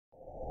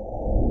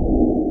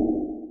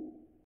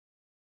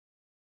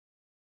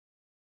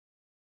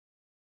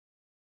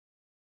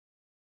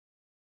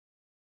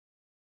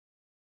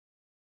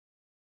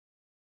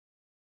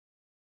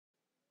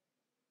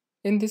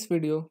In this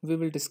video, we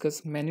will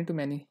discuss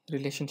many-to-many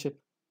relationship,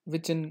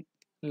 which in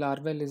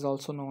Laravel is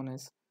also known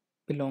as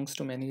belongs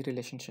to many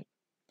relationship.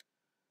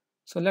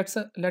 So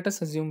let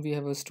us assume we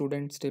have a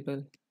students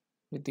table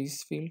with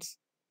these fields,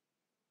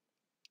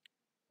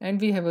 and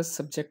we have a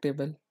subject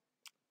table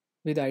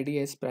with ID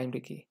as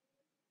primary key.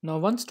 Now,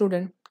 one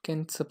student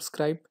can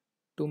subscribe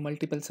to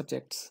multiple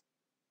subjects.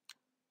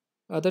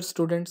 Other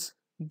students,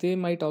 they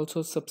might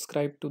also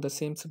subscribe to the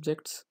same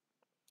subjects.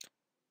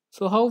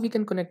 So how we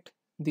can connect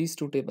these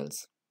two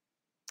tables?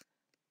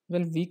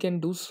 Well, we can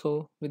do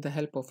so with the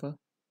help of a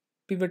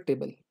pivot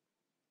table.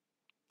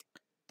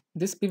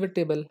 This pivot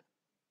table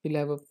will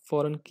have a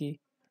foreign key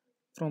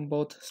from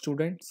both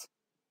students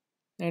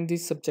and the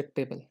subject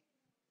table.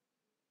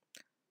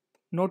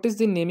 Notice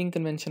the naming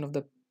convention of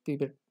the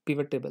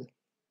pivot table.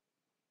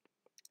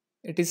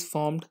 It is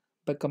formed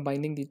by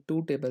combining the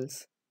two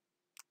tables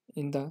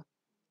in the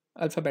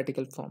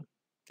alphabetical form.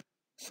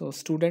 So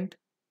student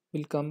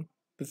will come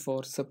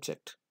before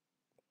subject.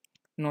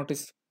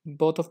 Notice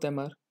both of them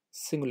are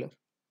singular.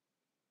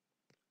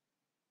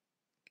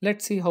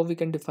 Let's see how we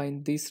can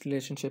define this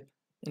relationship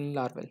in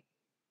Laravel.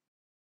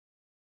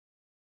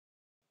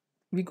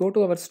 We go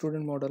to our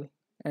student model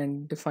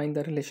and define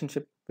the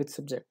relationship with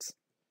subjects.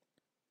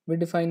 We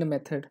define a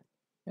method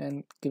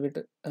and give it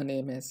a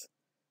name as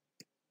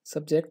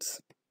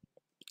subjects,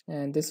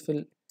 and this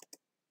will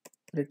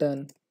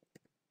return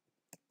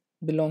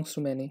belongs to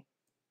many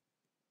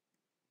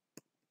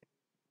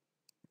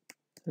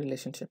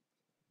relationship.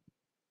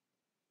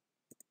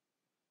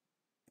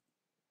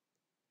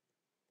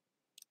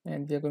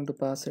 And we are going to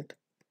pass it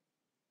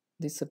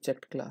the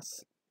subject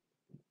class.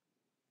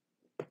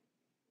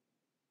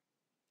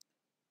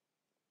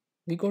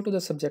 We go to the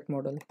subject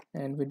model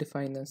and we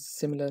define a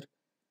similar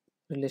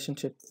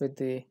relationship with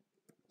the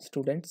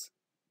students.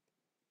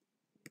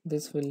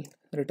 This will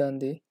return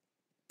the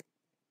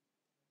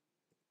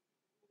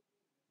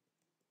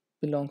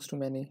belongs to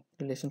many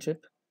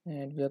relationship,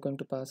 and we are going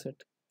to pass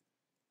it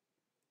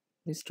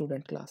the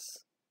student class.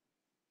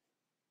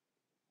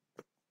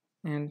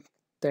 And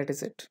that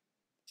is it.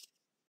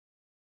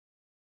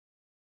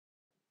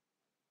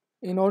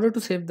 In order to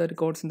save the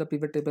records in the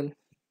pivot table,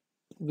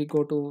 we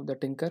go to the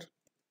Tinker.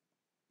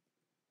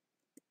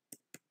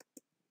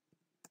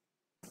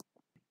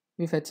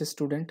 We fetch a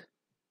student.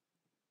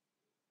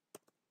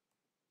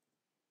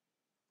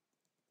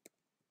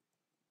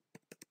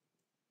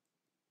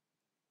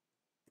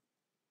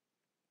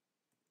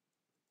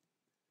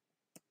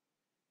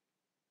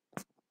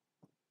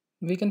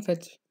 We can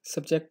fetch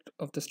subject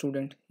of the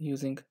student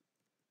using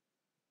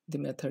the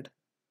method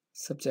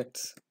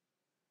subjects.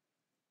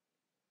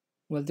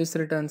 Well, this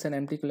returns an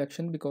empty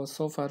collection because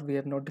so far we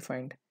have not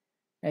defined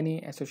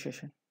any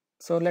association.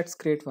 So let's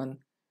create one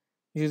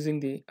using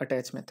the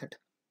attach method.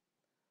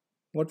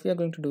 What we are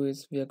going to do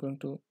is we are going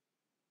to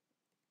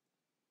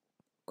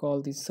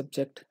call the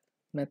subjects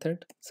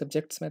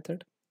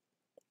method,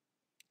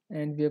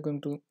 and we are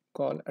going to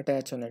call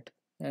attach on it.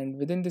 And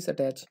within this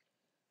attach,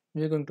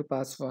 we are going to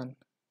pass one.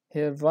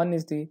 Here, one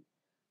is the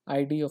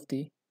ID of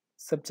the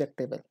subject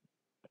table.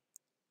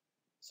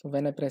 So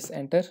when I press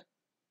enter,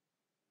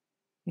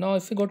 now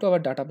if we go to our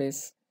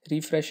database,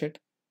 refresh it,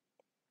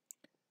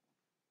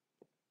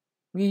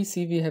 we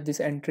see we have this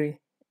entry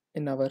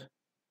in our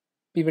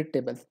pivot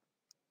table,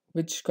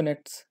 which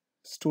connects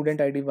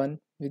student ID 1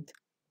 with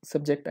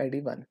subject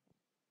ID 1.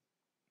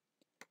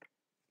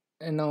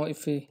 And now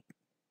if we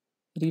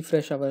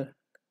refresh our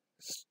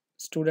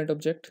student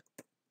object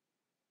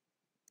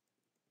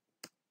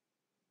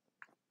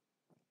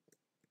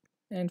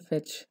and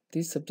fetch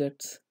these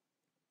subjects,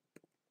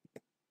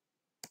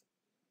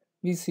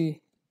 we see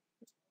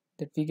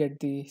that we get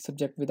the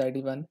subject with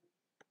ID 1,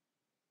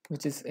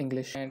 which is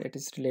English, and it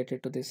is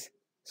related to this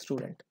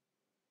student.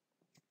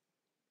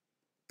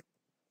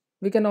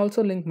 We can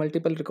also link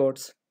multiple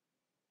records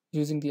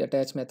using the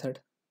attach method.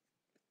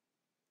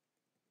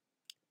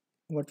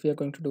 What we are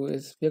going to do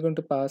is we are going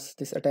to pass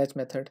this attach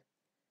method.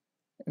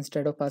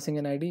 Instead of passing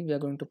an ID, we are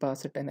going to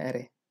pass it an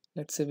array.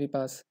 Let's say we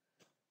pass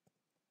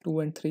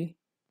 2 and 3.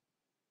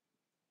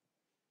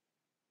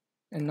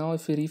 And now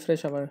if we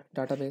refresh our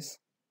database,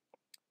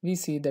 we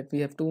see that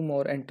we have two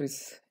more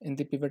entries in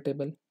the pivot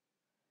table,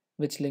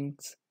 which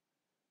links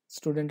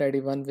student ID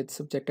 1 with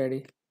subject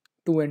ID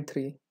 2 and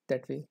 3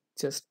 that we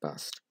just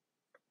passed.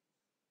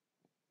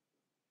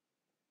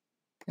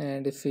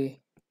 And if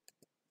we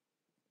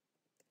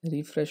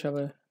refresh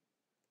our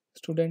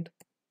student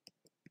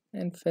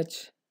and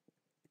fetch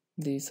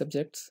the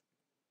subjects,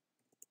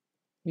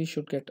 we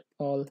should get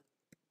all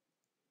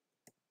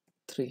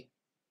three.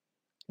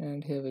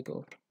 And here we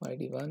go,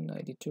 ID 1,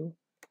 ID 2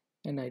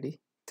 and ID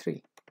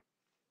 3.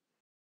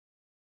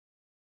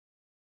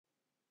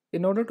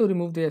 In order to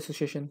remove the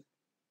association,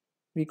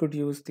 we could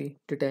use the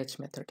detach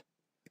method.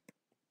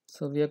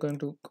 So we are going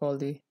to call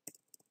the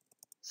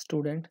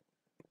student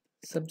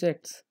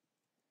subjects,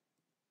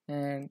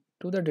 and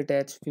to the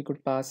detach we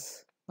could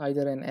pass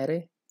either an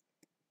array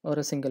or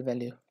a single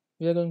value.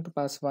 We are going to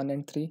pass 1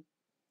 and 3.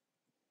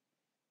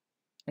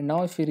 And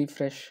now if we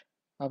refresh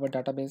our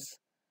database,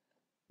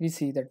 we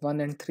see that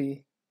 1 and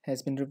 3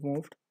 has been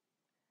removed,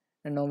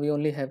 and now we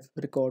only have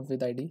record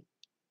with ID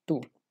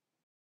 2.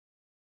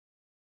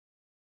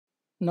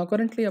 Now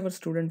currently our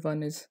student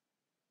 1 is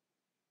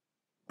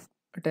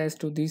attached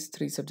to these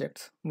three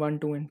subjects 1,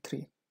 2 and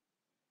 3.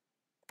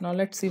 Now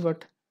let's see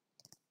what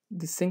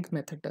the sync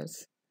method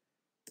does.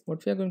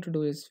 What we are going to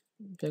do is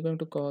we are going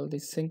to call the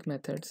sync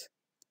methods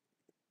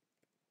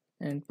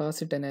and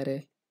pass it an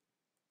array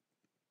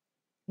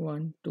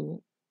 1,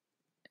 2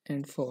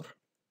 and 4.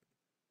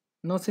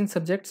 Now since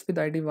subjects with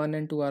ID 1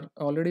 and 2 are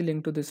already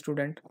linked to the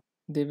student,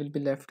 they will be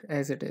left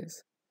as it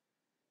is.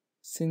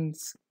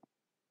 Since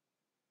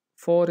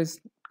 4 is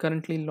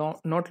currently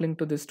not linked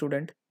to this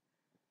student,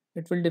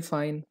 it will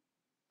define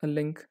a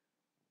link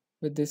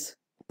with this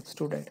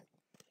student.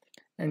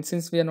 And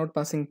since we are not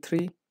passing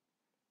 3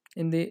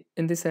 in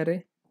this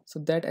array, so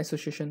that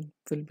association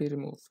will be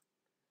removed.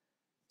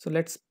 So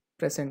let's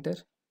press enter,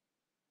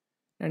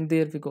 and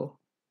there we go.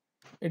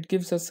 It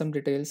gives us some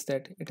details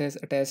that it has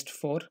attached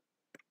 4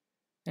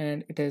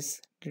 and it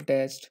has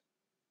detached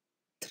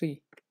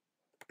 3.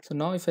 So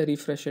now if I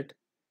refresh it,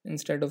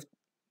 instead of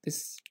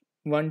this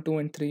 1, 2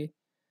 and 3,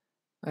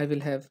 I will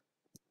have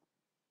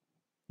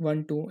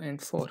 1, 2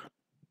 and 4.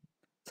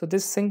 So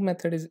this sync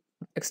method is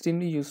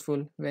extremely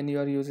useful when you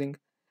are using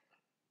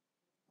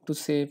to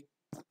save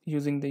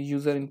using the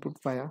user input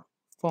via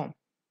form.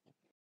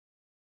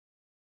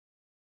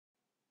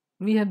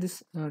 We have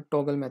this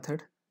toggle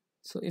method.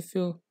 So if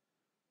you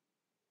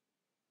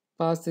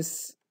pass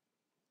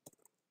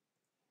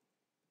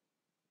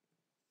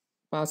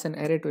an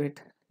array to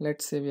it,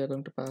 let's say we are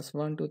going to pass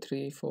 1, 2,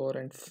 3, 4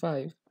 and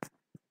 5.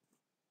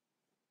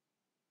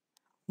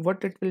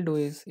 What it will do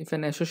is, if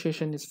an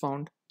association is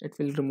found, it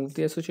will remove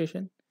the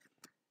association,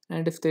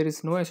 and if there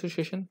is no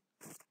association,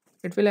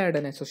 it will add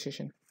an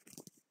association.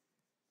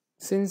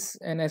 Since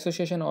an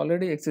association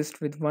already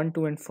exists with 1,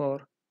 2 and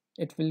 4,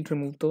 it will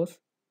remove those,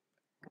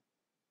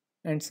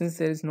 and since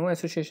there is no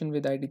association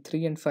with ID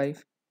 3 and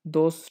 5,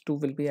 those two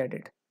will be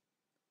added.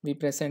 We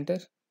press enter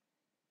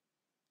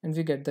and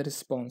we get the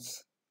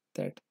response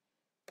that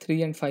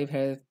 3 and 5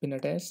 have been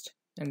attached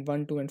and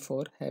 1, 2 and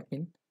 4 have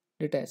been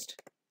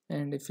detached.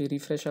 And if we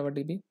refresh our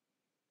DB,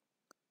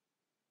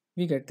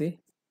 we get the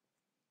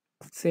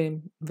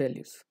same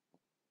values.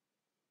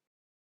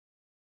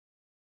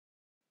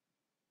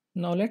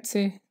 Now let's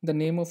say the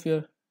name of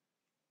your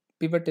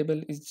pivot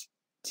table is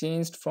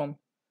changed from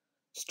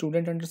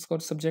student underscore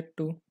subject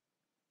to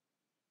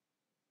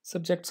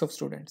subjects of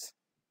students.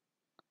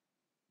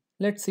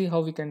 Let's see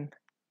how we can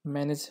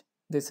manage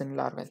this in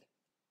Laravel.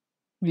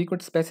 We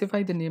could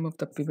specify the name of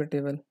the pivot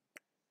table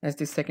as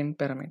the second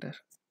parameter.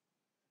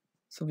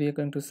 So we are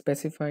going to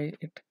specify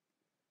it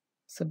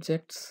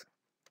subjects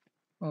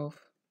of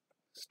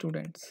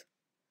students.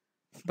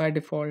 By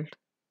default,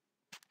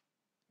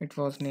 it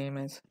was named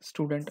as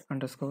student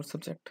underscore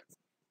subject.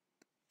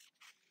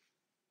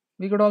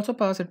 We could also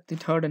pass it the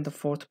third and the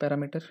fourth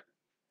parameter.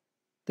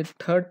 The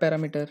third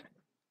parameter,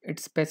 it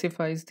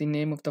specifies the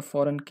name of the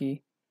foreign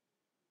key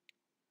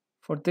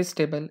for this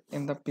table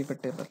in the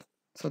pivot table.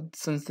 So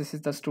since this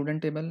is the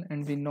student table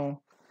and we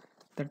know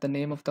that the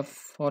name of the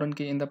foreign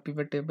key in the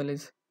pivot table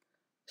is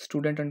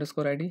student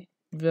underscore ID,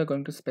 we are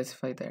going to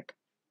specify that.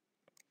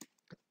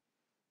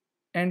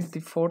 And the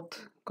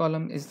fourth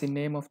column is the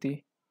name of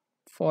the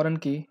foreign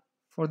key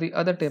for the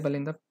other table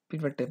in the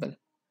pivot table.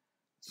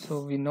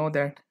 So we know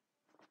that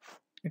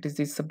it is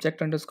the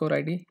subject underscore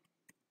ID.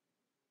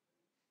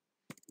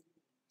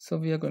 So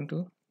we are going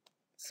to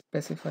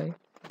specify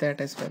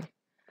that as well.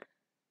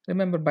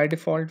 Remember, by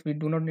default, we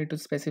do not need to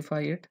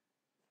specify it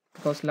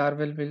because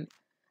Laravel will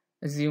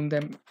assume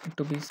them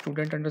to be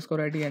student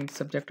underscore ID and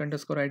subject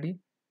underscore ID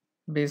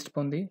based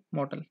upon the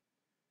model.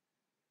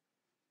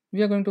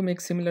 We are going to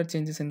make similar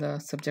changes in the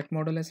subject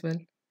model as well.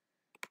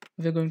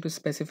 We are going to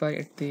specify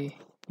it the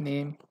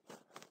name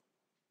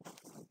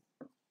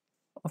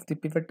of the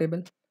pivot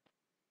table,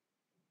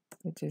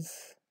 which is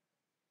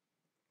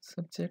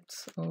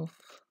subjects of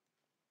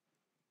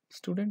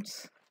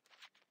students,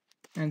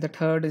 and the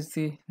third is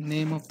the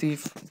name of the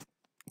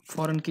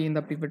foreign key in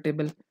the pivot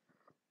table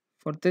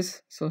for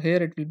this. So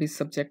here it will be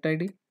subject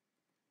ID,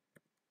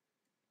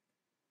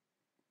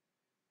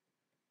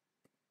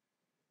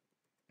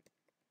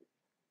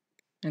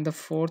 and the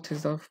fourth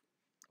is the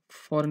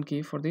foreign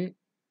key for the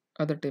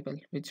other table,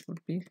 which would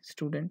be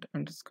student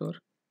underscore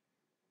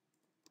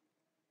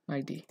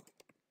ID.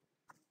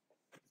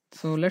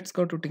 So let's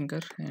go to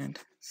Tinker and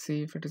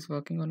see if it is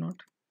working or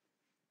not.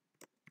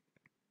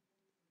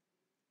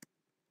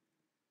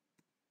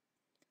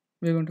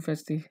 We're going to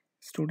fetch the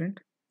student,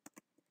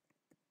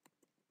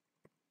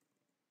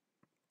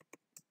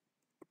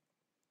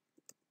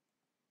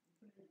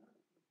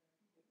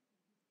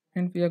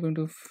 and we are going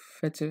to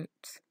fetch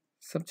its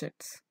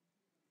subjects.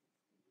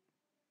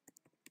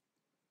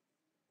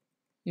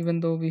 Even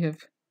though we have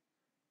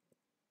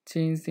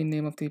changed the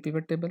name of the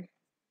pivot table,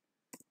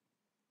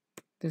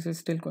 this is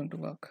still going to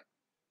work.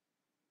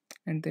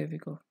 And there we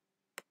go.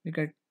 We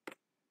get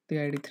the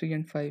ID 3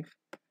 and 5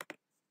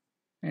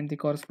 and the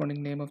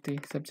corresponding name of the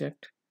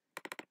subject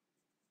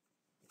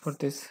for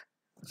this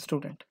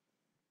student.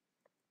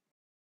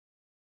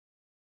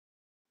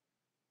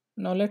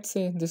 Now let's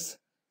say this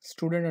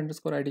student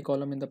underscore ID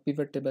column in the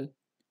pivot table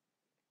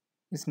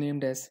is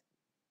named as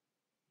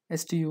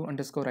stu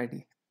underscore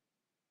ID.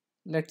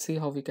 Let's see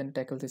how we can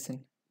tackle this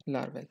in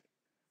Laravel.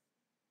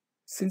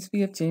 Since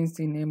we have changed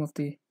the name of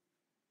the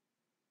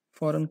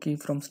foreign key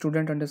from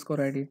student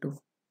underscore ID to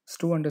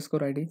stu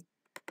underscore ID,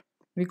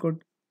 we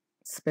could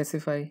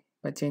specify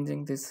by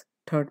changing this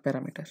third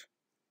parameter.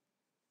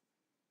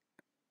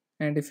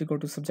 And if we go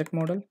to subject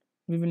model,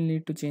 we will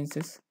need to change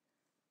this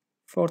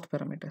fourth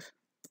parameter.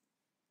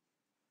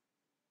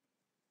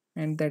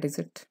 And that is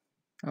it.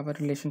 Our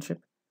relationship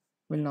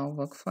will now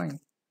work fine.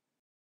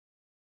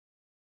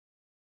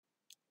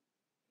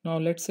 Now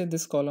let's say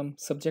this column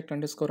subject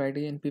underscore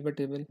ID in pivot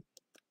table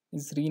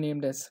is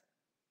renamed as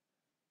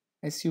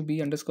sub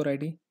underscore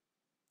ID.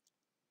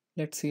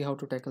 Let's see how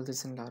to tackle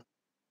this in Laravel.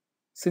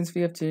 Since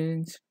we have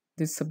changed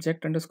this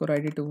subject underscore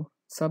ID to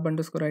sub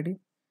underscore ID,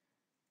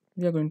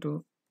 we are going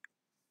to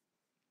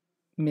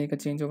make a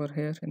change over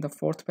here in the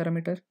fourth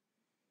parameter,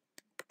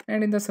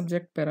 and in the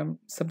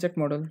subject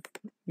model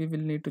we will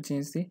need to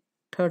change the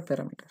third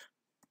parameter.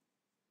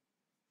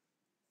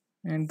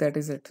 And that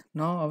is it.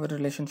 Now our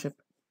relationship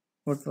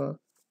would work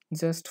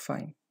just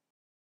fine.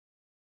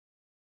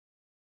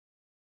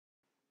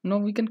 Now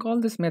we can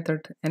call this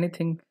method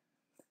anything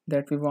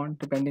that we want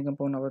depending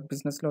upon our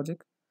business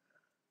logic.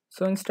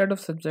 So instead of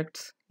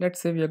subjects,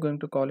 let's say we are going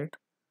to call it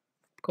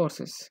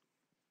courses.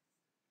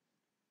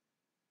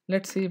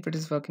 Let's see if it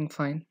is working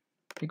fine.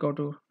 We go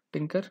to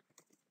Tinker.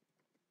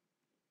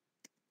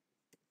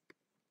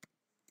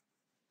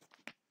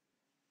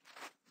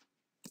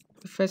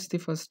 We fetch the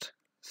first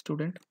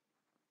student.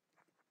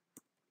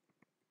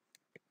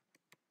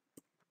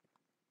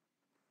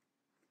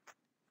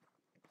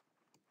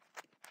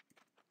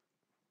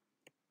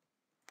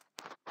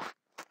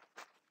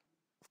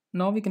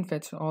 Now we can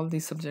fetch all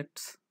the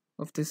subjects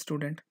of this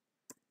student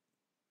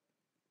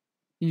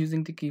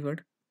using the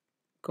keyword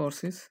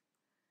courses,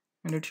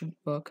 and it should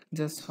work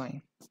just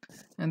fine.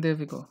 And there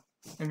we go.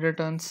 It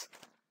returns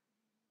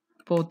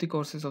both the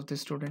courses of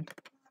this student,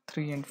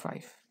 3 and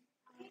 5.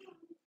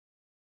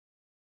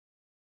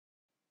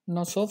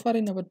 Now so far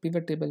in our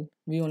pivot table,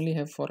 we only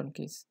have foreign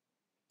keys.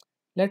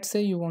 Let's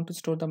say you want to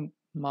store the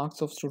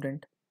marks of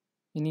student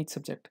in each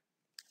subject.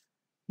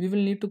 We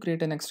will need to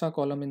create an extra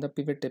column in the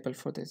pivot table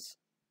for this.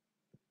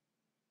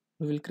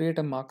 We will create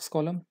a marks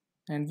column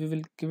and we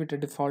will give it a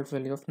default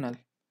value of null.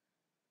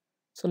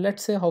 So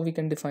let's say how we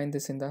can define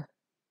this in the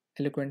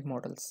Eloquent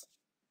models.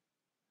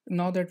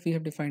 Now that we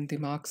have defined the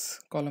marks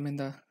column in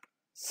the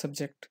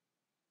subject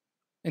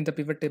in the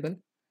pivot table,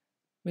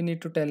 we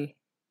need to tell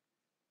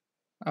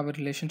our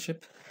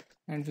relationship,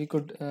 and we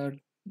could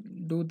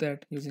do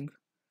that using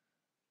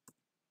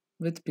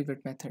with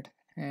pivot method,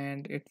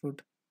 and we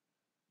would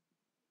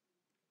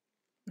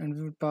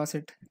pass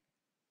it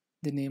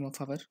the name of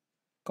our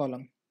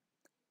column.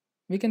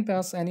 We can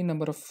pass any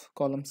number of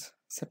columns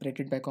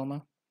separated by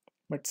comma,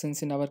 but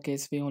since in our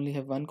case we only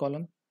have one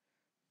column,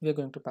 we are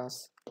going to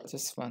pass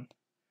just one.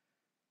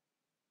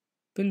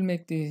 We'll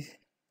make the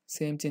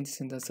same changes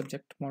in the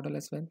subject model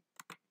as well.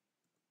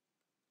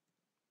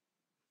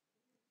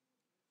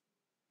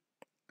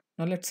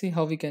 Now let's see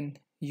how we can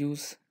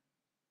use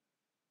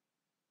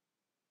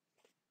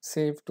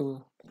save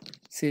to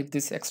save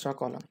this extra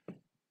column.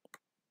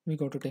 We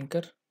go to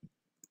Tinker.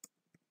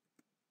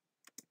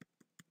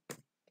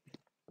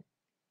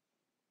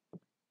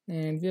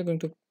 And we are going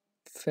to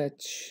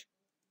fetch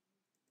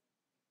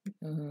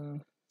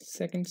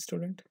second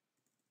student.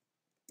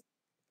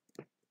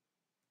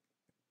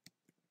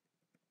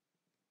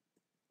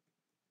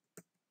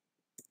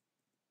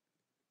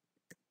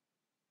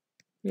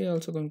 We are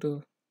also going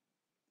to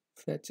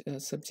fetch a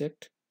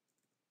subject.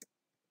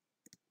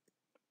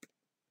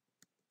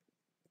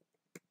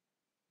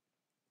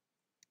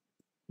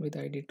 With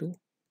ID 2.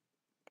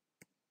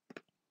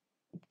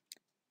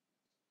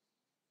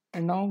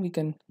 And now we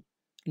can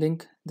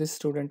link this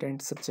student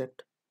and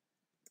subject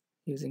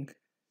using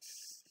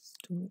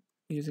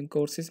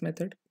courses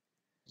method,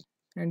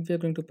 and we are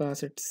going to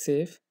pass it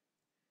save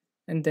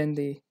and then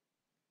the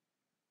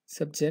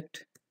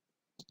subject,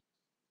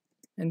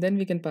 and then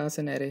we can pass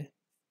an array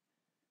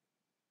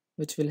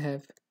which will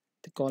have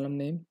the column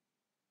name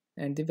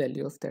and the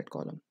value of that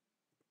column.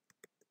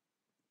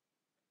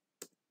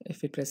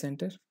 If we press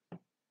enter,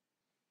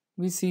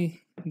 we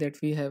see that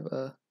we have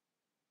a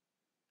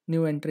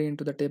new entry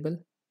into the table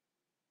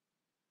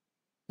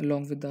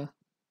along with the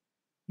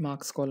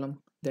marks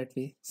column that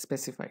we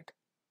specified.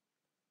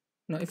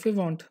 Now if we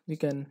want, we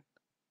can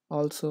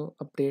also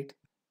update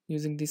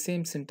using the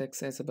same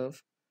syntax as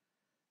above,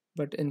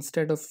 but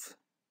instead of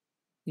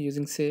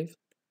using save,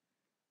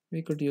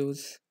 we could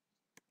use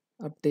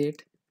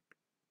update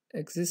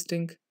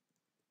existing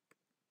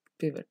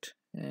pivot,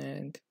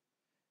 and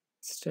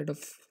instead of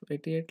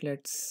 88,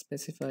 let's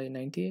specify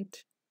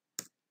 98.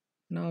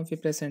 Now if we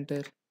press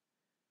enter,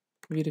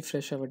 we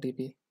refresh our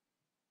DB,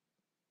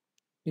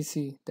 we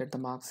see that the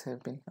marks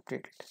have been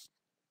updated.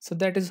 So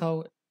that is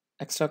how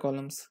extra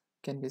columns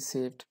can be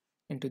saved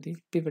into the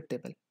pivot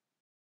table.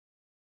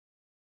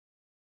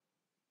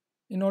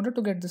 In order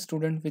to get the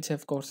student which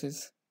have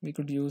courses, we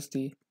could use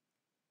the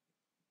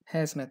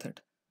has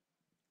method.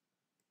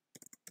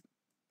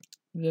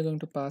 We are going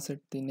to pass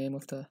it the name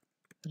of the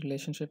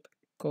relationship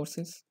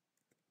courses,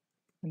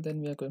 and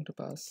then we are going to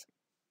pass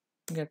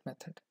get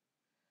method,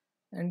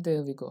 and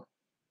there we go.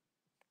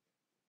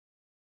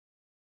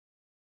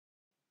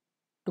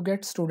 To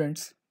get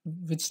students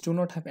which do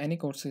not have any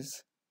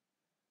courses,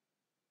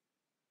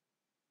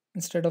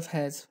 instead of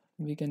has,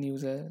 we can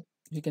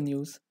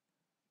use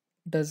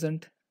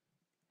doesn't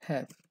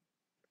have.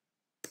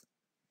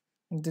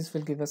 This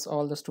will give us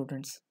all the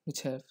students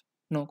which have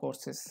no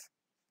courses.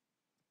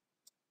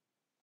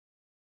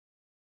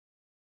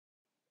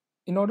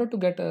 In order to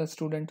get a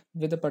student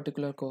with a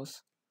particular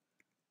course,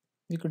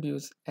 we could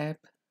use app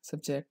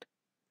subject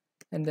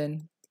and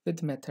then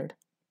with method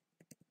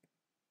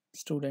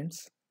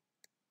students,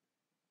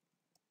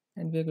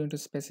 and we are going to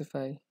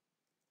specify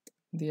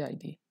the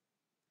ID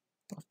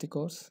of the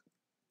course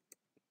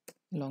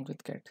along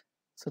with get.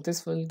 So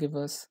this will give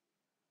us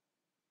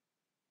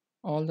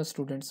all the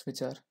students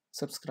which are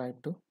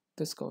subscribed to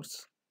this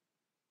course.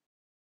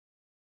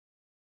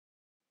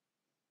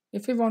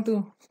 If we want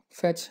to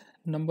fetch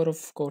number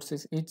of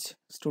courses each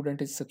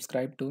student is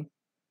subscribed to,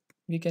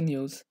 we can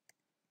use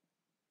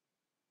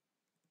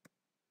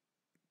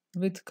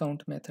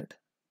withCount method.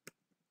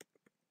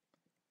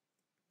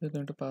 We're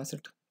going to pass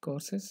it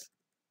courses,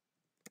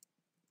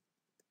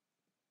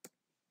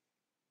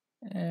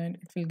 and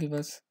it will give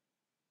us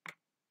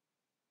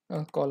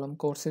a column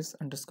courses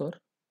underscore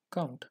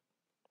count.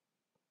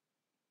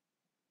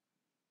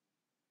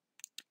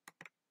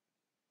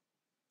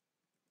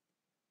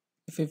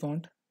 If we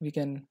want, we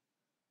can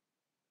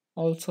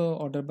also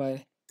order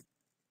by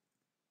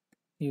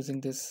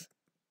using this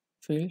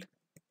field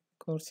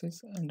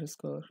courses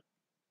underscore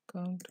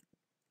count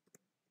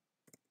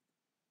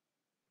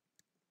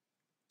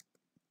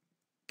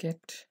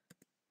get,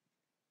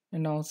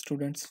 and now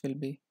students will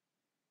be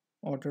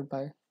ordered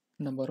by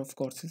number of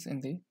courses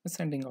in the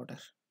ascending order.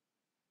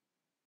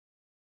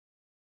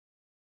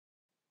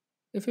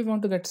 If we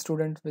want to get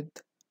student with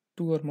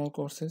 2 or more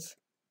courses,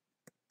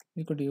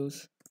 we could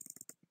use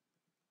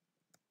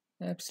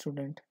app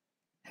student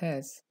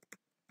has,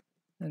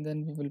 and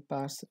then we will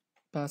pass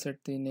it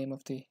the name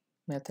of the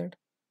method,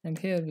 and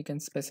here we can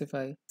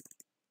specify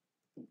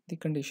the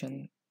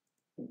condition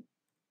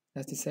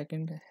as the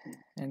second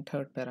and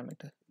third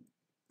parameter.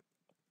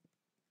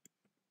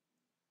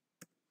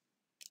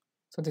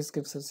 So this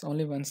gives us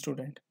only one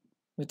student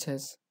which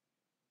has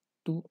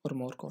 2 or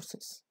more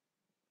courses.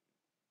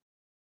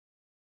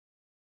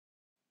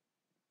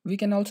 We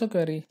can also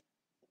query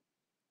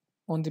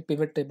on the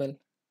pivot table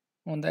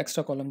on the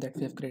extra column that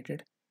we have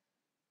created.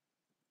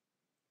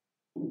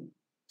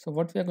 So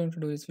what we are going to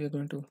do is we are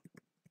going to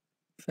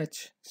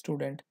fetch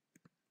student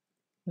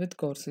with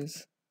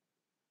courses,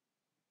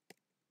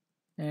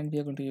 and we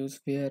are going to use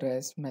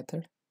whereas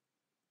method,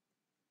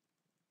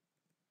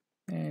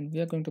 and we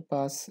are going to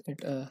pass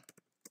it a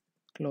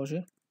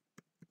closure,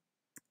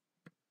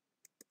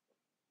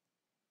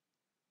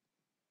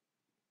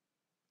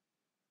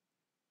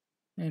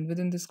 and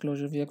within this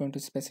closure we are going to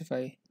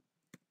specify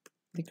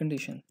the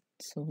condition.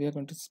 So we are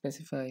going to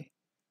specify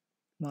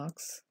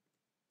marks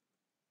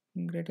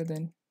greater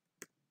than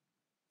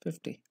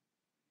 50,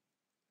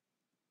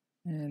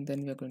 and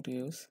then we are going to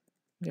use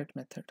get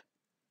method.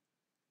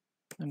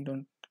 I'm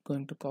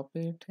going to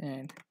copy it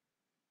and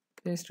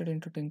paste it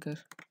into Tinker,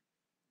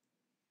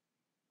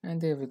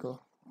 and there we go.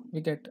 We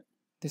get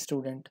the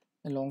student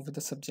along with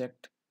the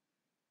subject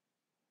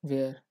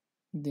where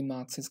the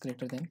marks is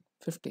greater than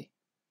 50.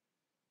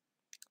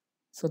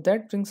 So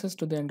that brings us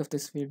to the end of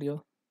this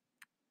video.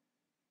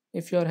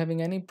 If you are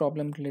having any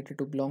problem related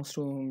to belongs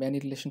to many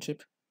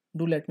relationship,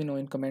 do let me know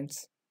in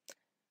comments,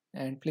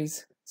 and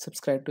please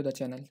subscribe to the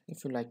channel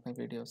if you like my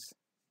videos.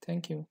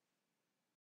 Thank you.